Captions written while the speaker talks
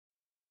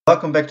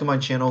Welcome back to my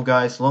channel,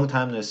 guys. Long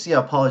time no see. I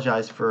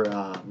apologize for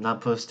not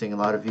posting a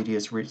lot of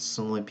videos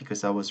recently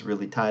because I was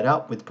really tied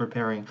up with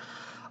preparing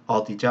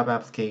all the job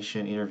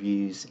application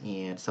interviews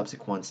and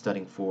subsequent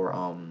studying for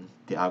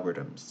the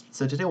algorithms.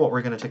 So today what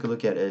we're going to take a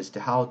look at is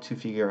how to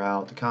figure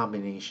out the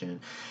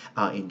combination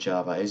in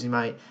Java. As you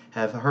might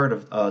have heard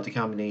of the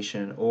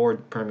combination or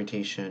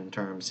permutation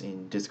terms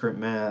in discrete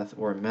math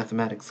or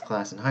mathematics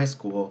class in high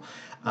school,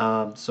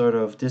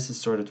 this is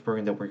sort of the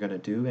program that we're going to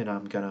do, and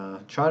I'm going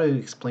to try to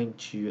explain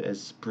to you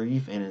as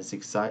brief and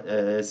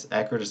as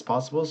accurate as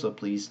possible, so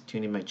please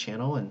tune in my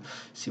channel and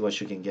see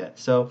what you can get.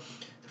 So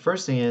the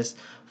first thing is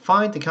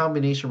find the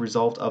combination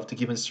result of the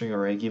given string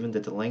array given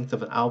that the length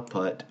of an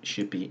output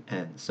should be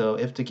n. So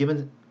if the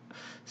given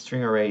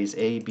string array is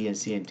A, B, and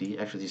C, and D,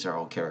 actually these are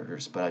all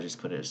characters, but I just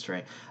put it as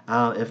string.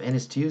 If n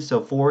is 2, so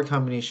for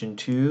combination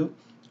 2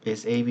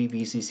 is A, B,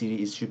 B, C, C,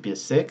 D, it should be a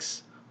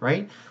 6,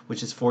 right?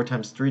 Which is 4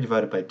 times 3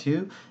 divided by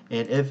 2.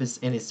 And if it's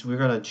n, we're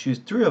going to choose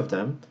 3 of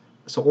them.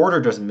 So order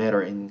doesn't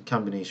matter in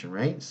combination,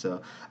 right?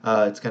 So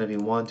it's going to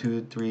be 1,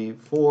 2, 3,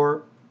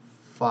 4,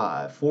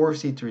 5.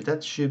 4C3,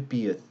 that should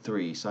be a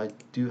 3. So I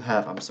do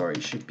have, I'm sorry,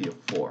 it should be a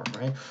 4,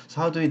 right? So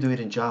how do we do it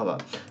in Java?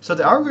 So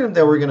the algorithm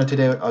that we're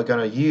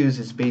gonna use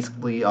is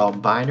basically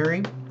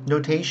binary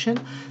notation,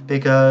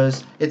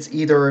 because it's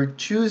either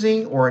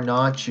choosing or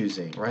not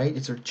choosing, right?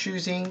 It's either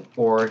choosing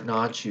or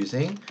not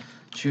choosing,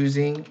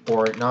 choosing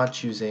or not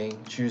choosing,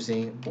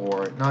 choosing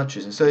or not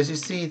choosing. So as you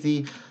see,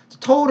 the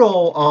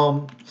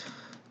total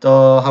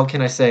how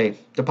can I say,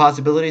 the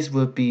possibilities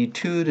would be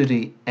 2 to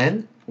the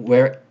n,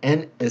 where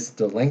n is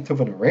the length of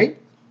an array.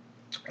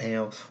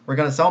 And we're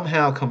going to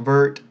somehow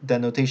convert the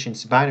notation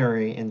to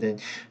binary, and then,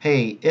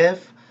 hey,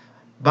 if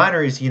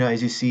binary is,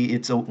 as you see,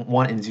 it's a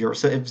 1 and 0.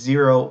 So if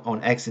 0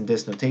 on x in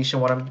this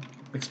notation, what I'm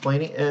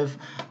explaining, if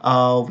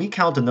we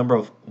count the number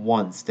of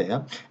ones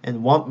there,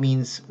 and 1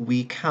 means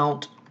we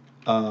count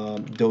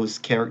those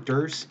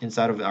characters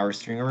inside of our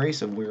string array.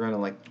 So we're gonna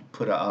like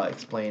put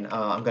explain.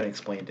 I'm gonna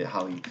explain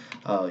how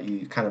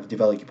you kind of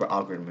develop your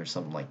algorithm or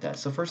something like that.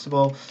 So first of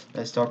all,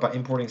 let's start by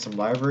importing some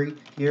library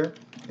here.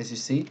 As you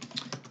see,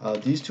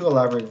 these two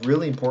are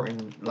really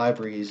important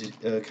libraries.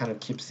 Kind of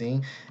keep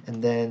seeing,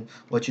 and then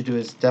what you do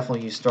is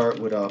definitely you start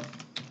with a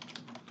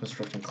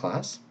construction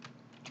class.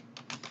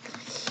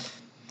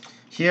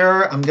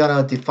 Here, I'm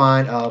gonna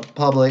define a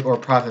public or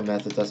private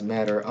method, doesn't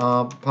matter.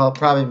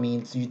 Private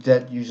means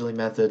that usually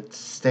method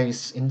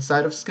stays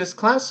inside of this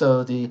class,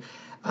 so the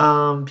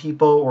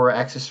people or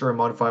accessor or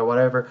modifier,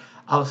 whatever,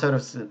 outside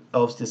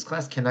of this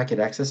class cannot get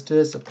access to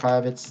this. A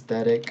private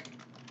static.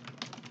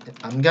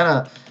 I'm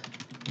gonna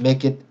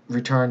make it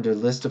return the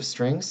list of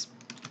strings,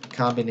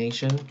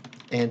 combination,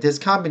 and this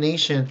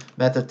combination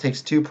method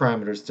takes two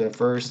parameters. The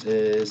first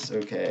is,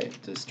 okay,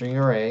 the string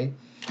array.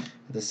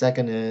 The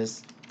second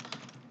is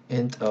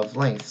int of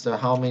length. So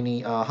how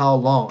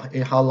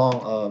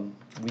long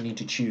we need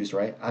to choose,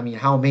 right? I mean,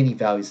 how many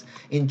values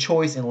in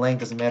choice and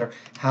length doesn't matter.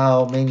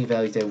 How many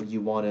values that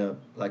you want to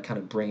like kind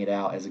of bring it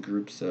out as a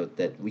group so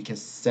that we can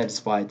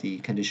satisfy the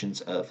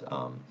conditions of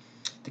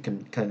the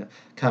kind of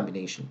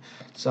combination.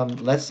 So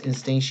let's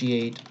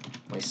instantiate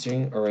my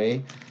string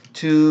array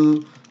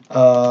to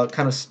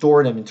kind of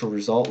store them into a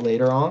result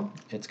later on.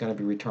 It's going to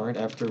be returned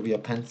after we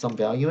append some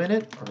value in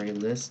it. Array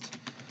list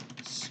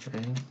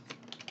string.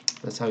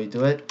 That's how you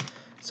do it.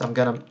 So I'm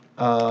gonna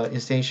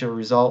instantiate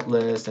result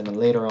list, and then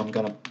later I'm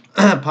gonna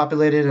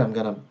populate it. I'm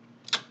gonna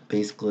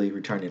basically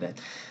return it in.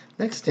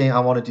 Next thing I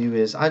want to do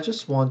is I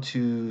just want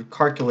to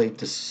calculate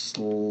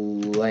the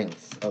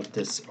length of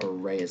this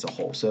array as a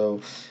whole.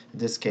 So in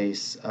this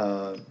case,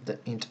 the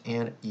int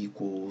n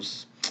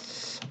equals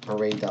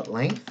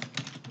array.length.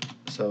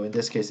 So in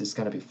this case, it's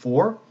gonna be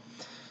 4.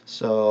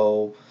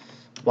 So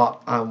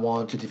what I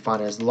want to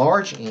define as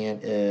large n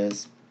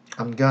is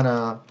I'm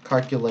gonna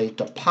calculate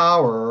the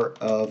power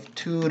of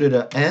 2 to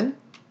the n,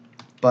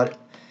 but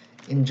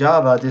in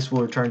Java this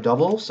will return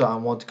double, so I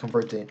want to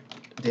convert the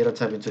data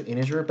type into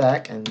integer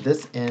back, and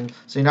this n,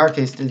 so in our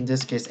case, in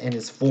this case, n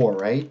is 4,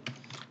 right?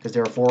 Because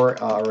there are 4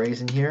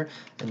 arrays in here,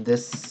 and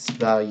this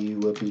value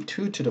will be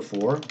 2 to the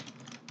 4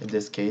 in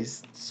this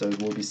case, so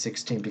it will be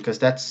 16, because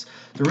that's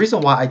the reason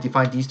why I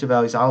defined these two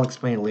values. I'll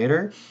explain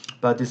later,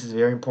 but this is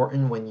very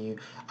important when you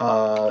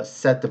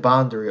set the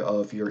boundary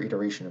of your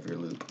iteration of your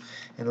loop.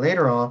 And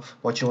later on,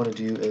 what you want to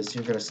do is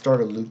you're going to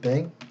start a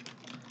looping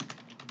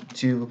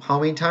to how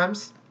many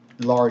times?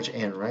 Large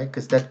n, right?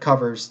 Because that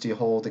covers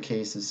the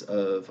cases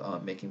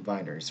of making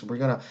binaries. So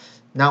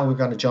now we're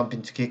gonna jump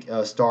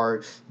into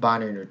start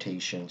binary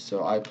notation.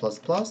 So I++.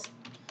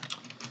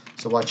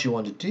 So what you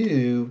want to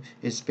do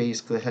is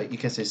basically, you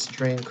can say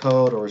string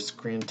code or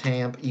string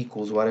temp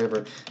equals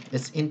whatever.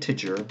 It's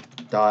integer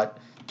dot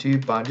to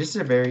binary. This is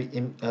a very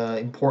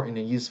important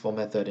and useful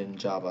method in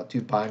Java,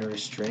 to binary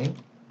string.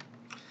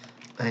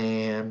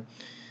 And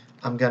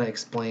I'm gonna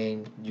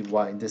explain you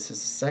why this is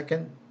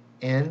second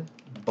n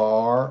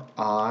bar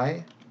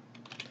I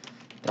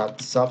dot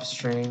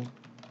substring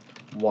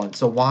 1.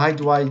 So why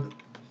do I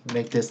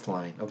make this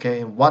line?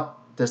 Okay, and what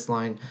this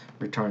line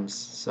returns.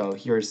 So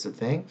here's the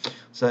thing.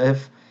 So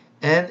if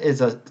n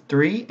is a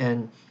 3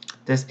 and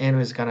this n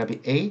is gonna be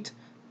 8.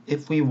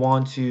 If we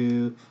want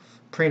to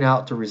print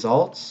out the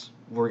results,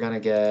 we're gonna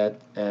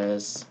get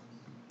as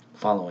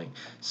following.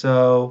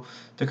 So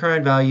the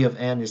current value of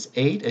n is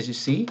 8, as you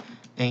see,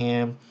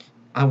 and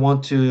I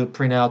want to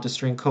print out the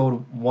string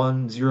code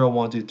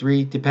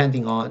 10123,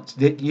 depending on,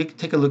 you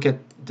take a look at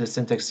the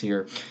syntax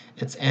here.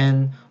 It's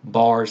n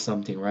bar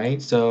something,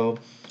 right? So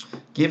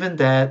given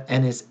that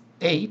n is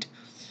 8,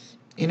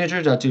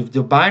 integer.2,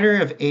 the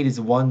binary of 8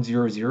 is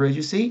 100, as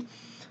you see,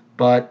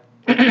 but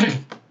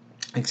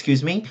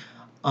excuse me,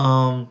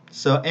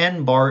 so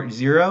n bar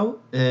 0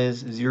 is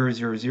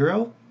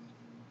 000,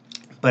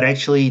 but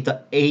actually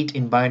the 8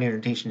 in binary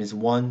notation is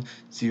 1000.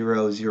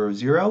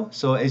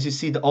 So as you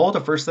see, all the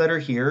first letter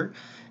here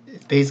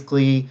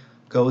basically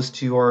goes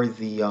toward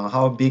the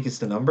how big is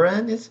the number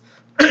n is.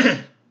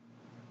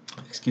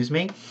 Excuse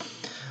me.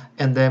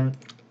 And then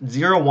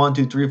 0, 1,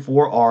 2, 3,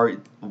 4 are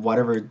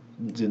whatever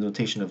the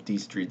notation of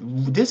these three.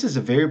 This is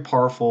a very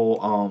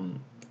powerful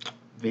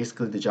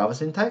basically the Java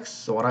syntax.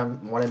 So what I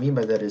mean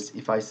by that is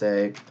if I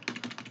say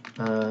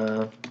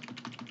if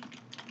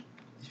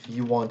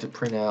you want to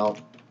print out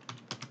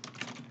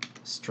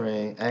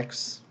string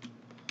x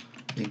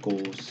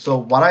equals, so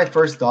what I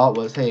first thought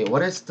was, hey,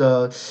 what is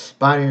the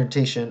binary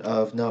notation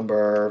of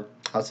number,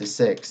 I'll say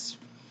 6,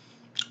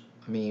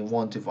 I mean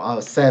 1, 2,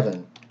 4,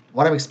 7.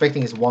 What I'm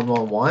expecting is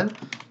 111.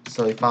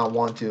 So if I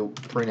want to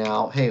print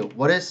out, hey,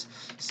 what is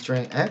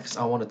string x,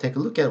 I want to take a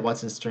look at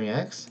what's in string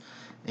x,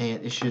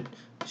 and it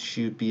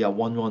should be a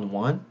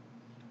 111,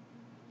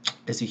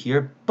 as you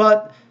hear.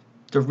 But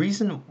the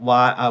reason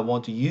why I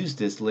want to use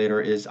this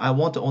later is I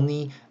want to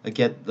only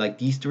get like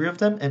these three of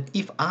them. And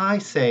if I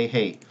say,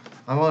 hey,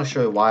 I want to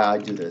show you why I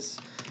do this.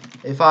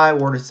 If I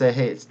were to say,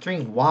 hey,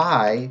 string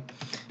y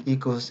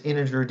equals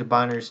integer to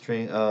binary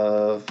string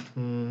of,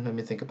 let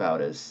me think about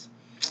this.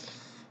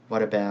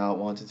 What about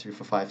 1, 2, 3,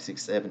 4, 5,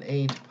 6, 7,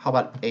 8? How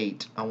about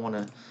 8? I want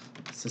a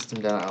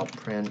system that I'll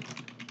print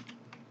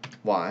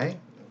y.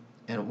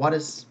 And what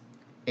is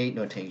 8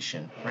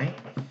 notation, right?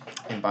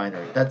 In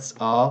binary. That's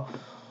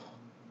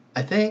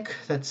I think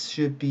that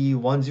should be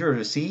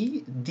 10.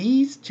 See,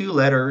 these two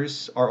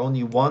letters are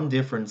only one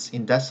difference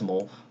in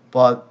decimal,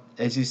 but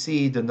as you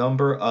see, the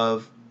number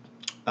of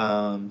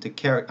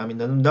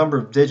the number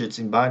of digits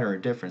in binary are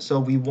different. So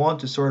we want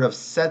to sort of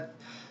set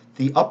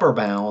the upper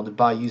bound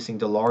by using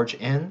the large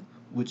n,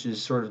 which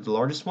is sort of the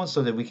largest one,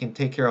 so that we can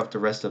take care of the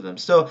rest of them.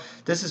 So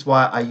this is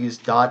why I use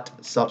dot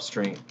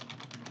substring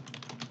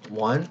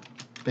 1,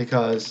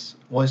 because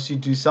once you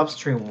do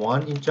substring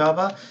 1 in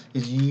Java,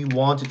 is you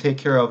want to take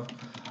care of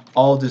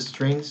all the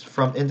strings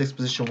from index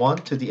position 1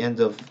 to the end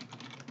of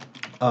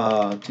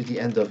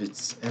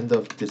its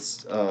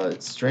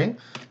string.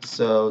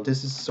 So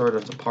this is sort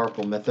of the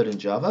powerful method in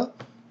Java.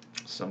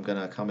 So I'm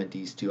gonna comment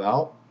these two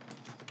out,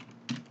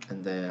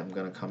 and then I'm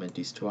gonna comment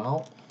these two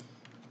out,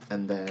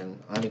 and then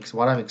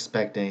what I'm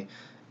expecting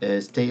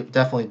is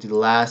definitely the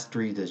last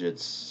 3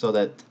 digits, so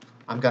that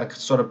I'm gonna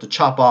sort of to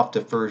chop off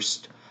the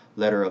first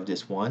letter of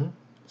this one.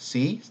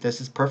 See,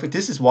 this is perfect.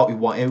 This is what we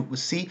want. And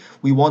see,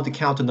 we want to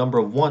count the number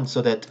of 1 so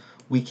that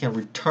we can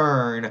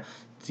return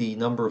the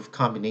number of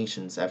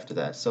combinations after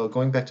that. So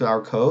going back to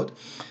our code,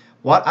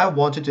 what I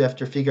want to do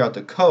after figure out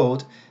the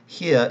code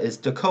here is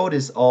the code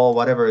is all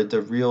whatever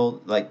the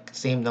real like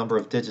same number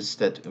of digits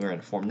that we're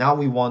in form. Now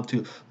we want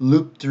to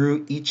loop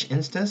through each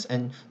instance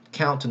and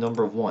count the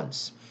number of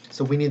ones.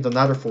 So we need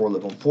another for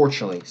loop,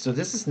 unfortunately. So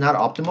this is not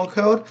optimal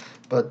code,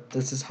 but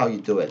this is how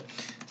you do it.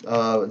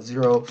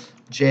 0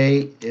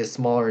 j is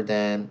smaller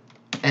than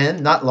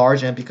n, not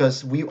large n,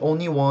 because we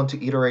only want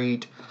to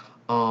iterate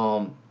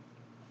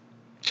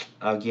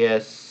I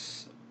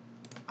guess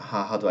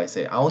how do I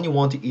say it? I only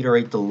want to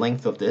iterate the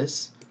length of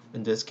this,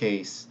 in this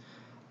case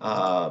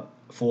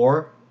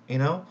 4, you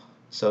know,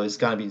 so it's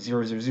gonna be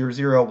 0 0 0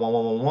 0 1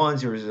 1 1 1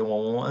 0 0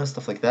 1 1 1 and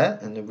stuff like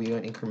that, and then we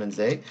want increments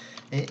a.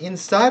 And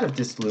inside of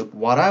this loop,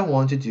 what I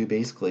want to do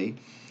basically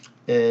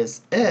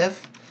is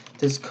if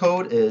this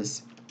code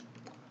is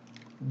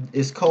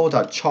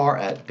code.char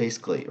at,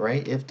 basically,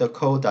 right? If the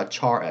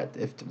code.char at,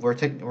 if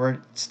we're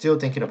still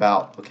thinking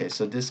about, okay,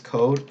 so this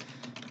code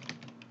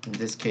in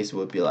this case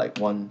would be like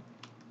 1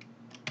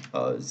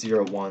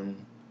 0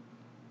 1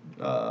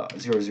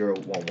 0 0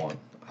 1 1.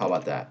 How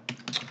about that?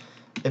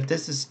 If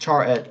this is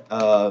char at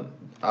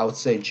I would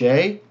say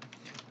j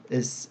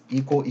is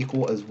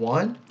equal as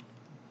 1.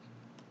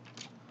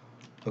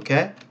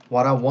 Okay,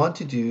 what I want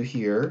to do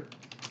here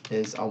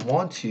is I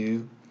want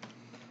to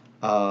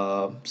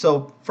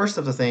so first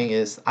of the thing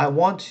is I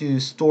want to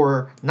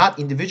store not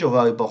individual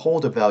value but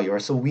holder value,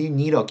 right? So we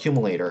need an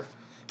accumulator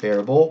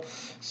variable.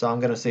 So I'm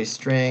gonna say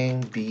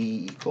string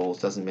b equals,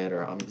 doesn't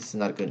matter, I mean this is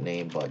not a good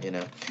name, but you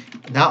know.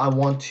 Now I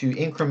want to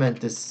increment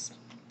this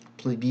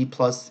b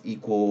plus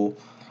equal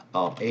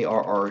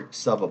arr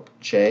sub of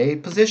j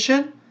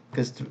position,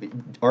 because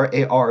our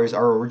AR is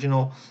our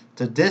original.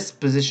 So this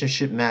position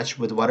should match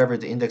with whatever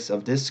the index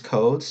of this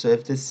code. So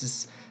if this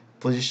is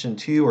position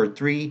 2 or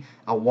 3,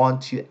 I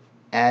want to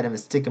add them and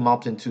stick them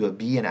up into a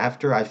B, and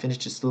after I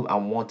finish this loop, I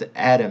want to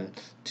add them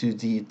to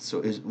the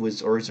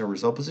with original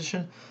result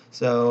position.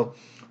 So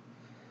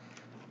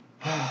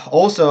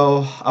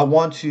also, I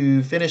want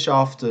to finish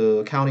off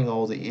the counting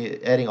all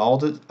the adding all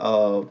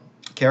the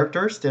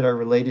characters that are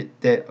related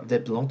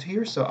that belong to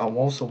here. So I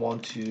also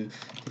want to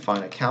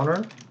define a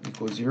counter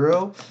equals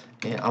 0,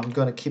 and I'm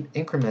gonna keep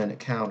increment a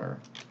counter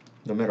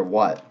no matter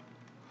what.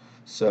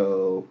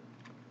 So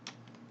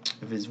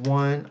if it's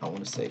 1, I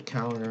want to say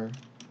counter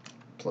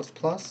plus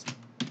plus.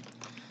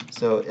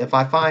 So if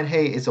I find,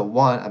 hey, it's a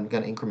 1, I'm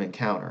gonna increment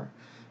counter,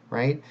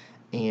 right?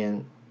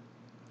 And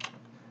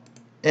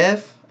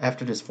if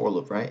after this for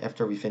loop, right,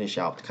 after we finish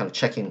out kind of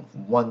checking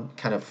one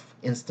kind of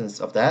instance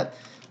of that,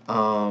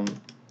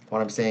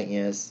 what I'm saying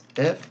is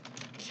if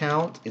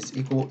count is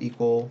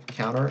equal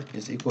counter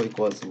is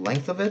equal as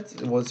length of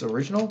it was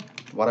original,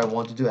 what I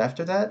want to do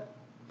after that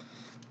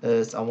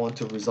is I want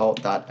to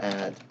result dot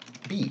add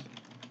b,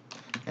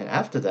 and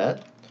after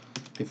that,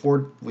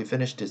 before we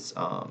finish this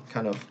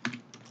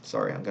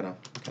sorry, I'm gonna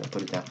kind of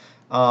put it down,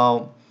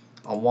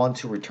 I want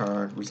to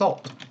return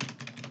result.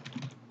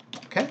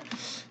 Okay,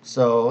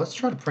 so let's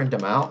try to print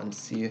them out and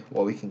see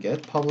what we can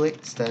get.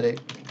 Public static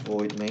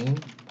void main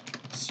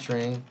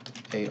string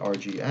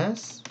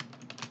args,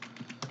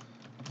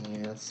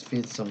 and let's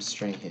feed some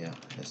string here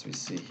as we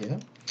see here.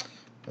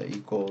 That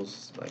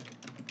equals like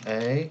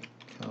a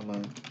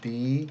comma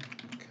b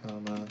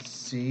comma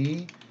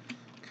c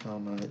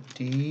comma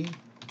d,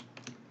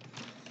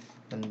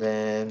 and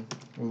then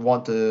we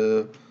want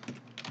to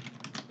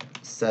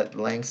set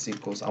length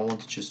equals, I want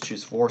to just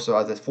choose 4, so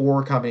as a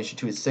 4 combination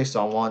 2 is 6,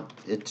 so I want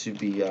it to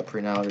be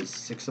printed out as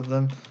 6 of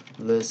them.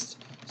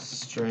 List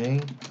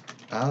string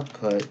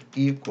output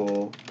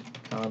equal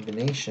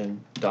combination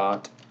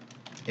dot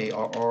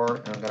arr,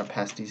 and I'm gonna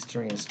pass these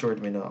string and store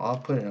them in the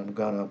output, and I'm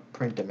gonna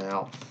print them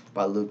out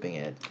by looping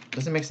it.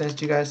 Does it make sense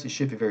to you guys? It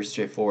should be very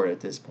straightforward at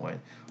this point.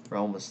 We're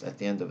almost at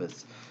the end of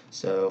it.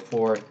 So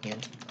for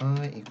int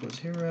I equals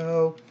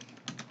 0,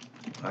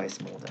 I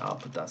small the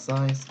output dot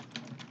size.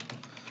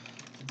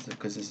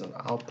 Because it's an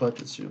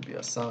output, it should be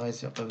a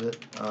size of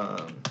it.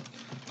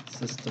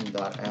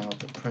 System.out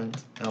to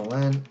print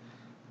ln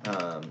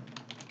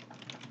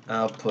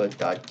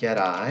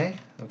output.getI.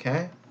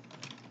 Okay.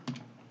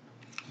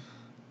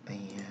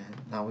 And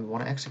now we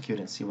want to execute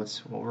and see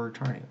what we're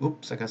returning.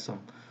 Oops, I got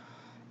some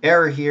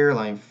error here.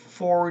 Line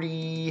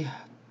 40.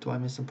 Do I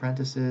miss some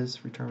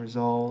parentheses? Return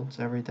results,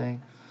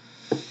 everything.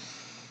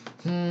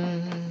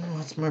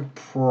 What's my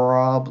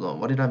problem?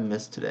 What did I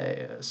miss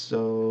today?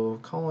 So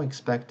colon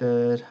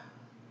expected.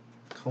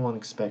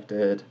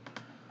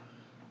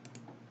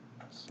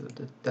 So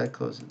that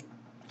closes.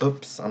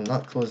 Oops, I'm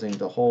not closing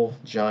the whole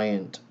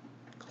giant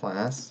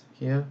class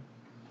here.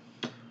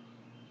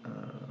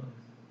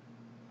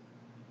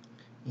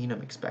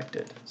 Enum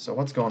expected. So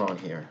what's going on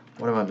here?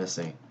 What am I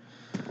missing?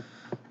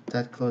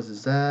 That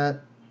closes that.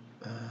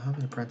 How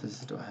many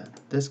parentheses do I have?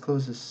 This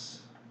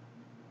closes.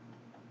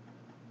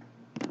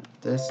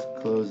 This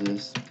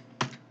closes.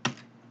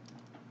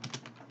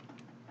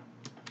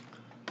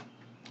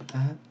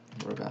 That.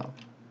 What about?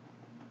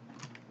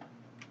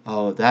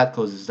 Oh, that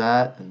closes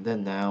that, and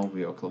then now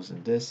we are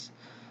closing this,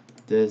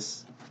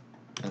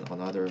 and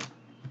another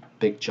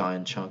big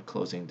giant chunk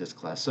closing this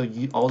class. So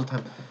you all the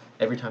time,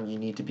 every time you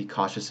need to be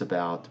cautious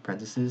about the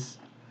parentheses.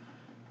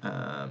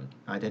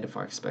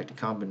 Identify expected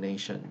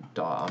combination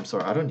dot. I'm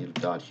sorry, I don't need a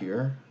dot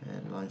here.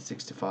 And line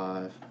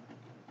 65.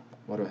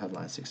 What do I have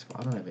line 65?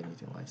 I don't have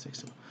anything line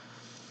 65.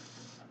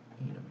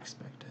 Enum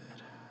expected.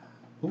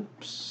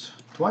 Oops.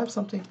 Do I have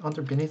something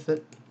under beneath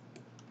it?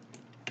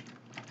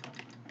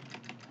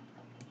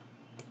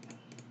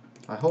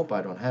 I hope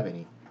I don't have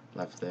any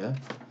left there.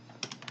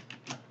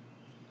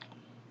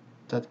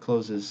 That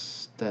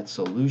closes that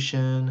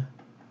solution.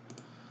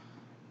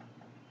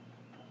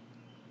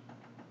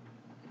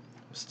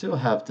 Still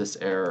have this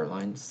error,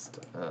 line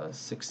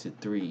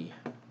 63.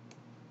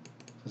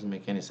 Doesn't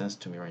make any sense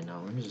to me right now.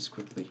 Let me just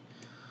quickly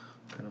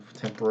kind of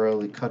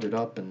temporarily cut it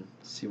up and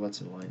see what's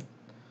in line.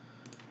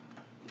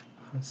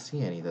 I don't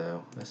see any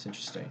though. That's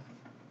interesting.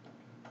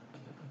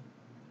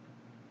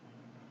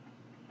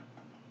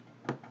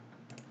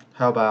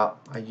 How about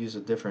I use a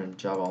different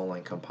Java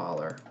Online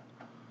compiler?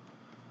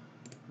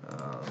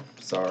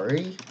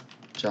 Sorry,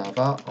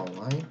 Java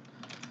Online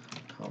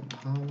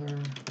compiler.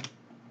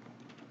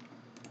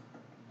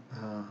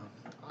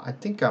 I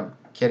think I'm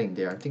getting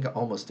there. I think I'm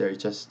almost there.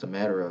 It's just a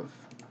matter of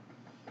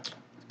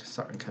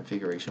certain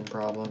configuration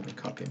problem and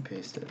copy and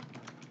paste it.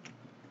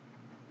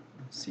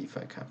 Let's see if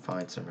I can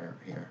find some error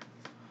here.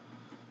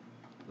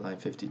 Line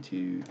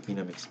 52,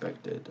 enum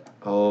expected.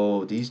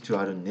 Oh, these two,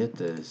 I don't need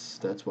this.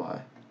 That's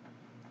why.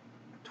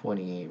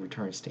 28,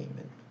 return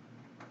statement.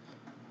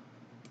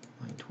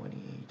 Line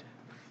 28.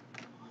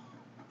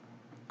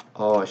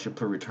 Oh, I should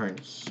put return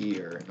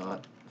here,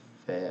 not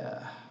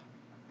there.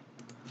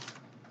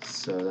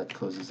 So that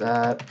closes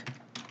that.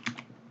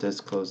 This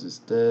closes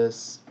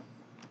this.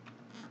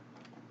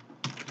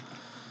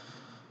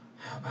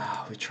 How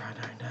about we try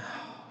 9 now?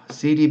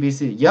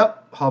 CDBC.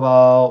 Yep. How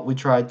about we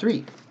try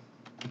 3?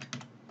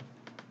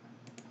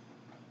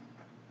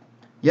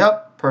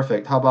 Yep,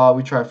 perfect. How about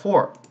we try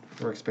 4?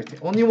 We're expecting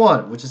only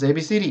 1, which is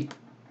ABCD.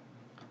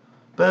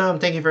 Boom.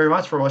 Thank you very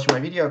much for watching my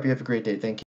video. I hope you have a great day. Thank you.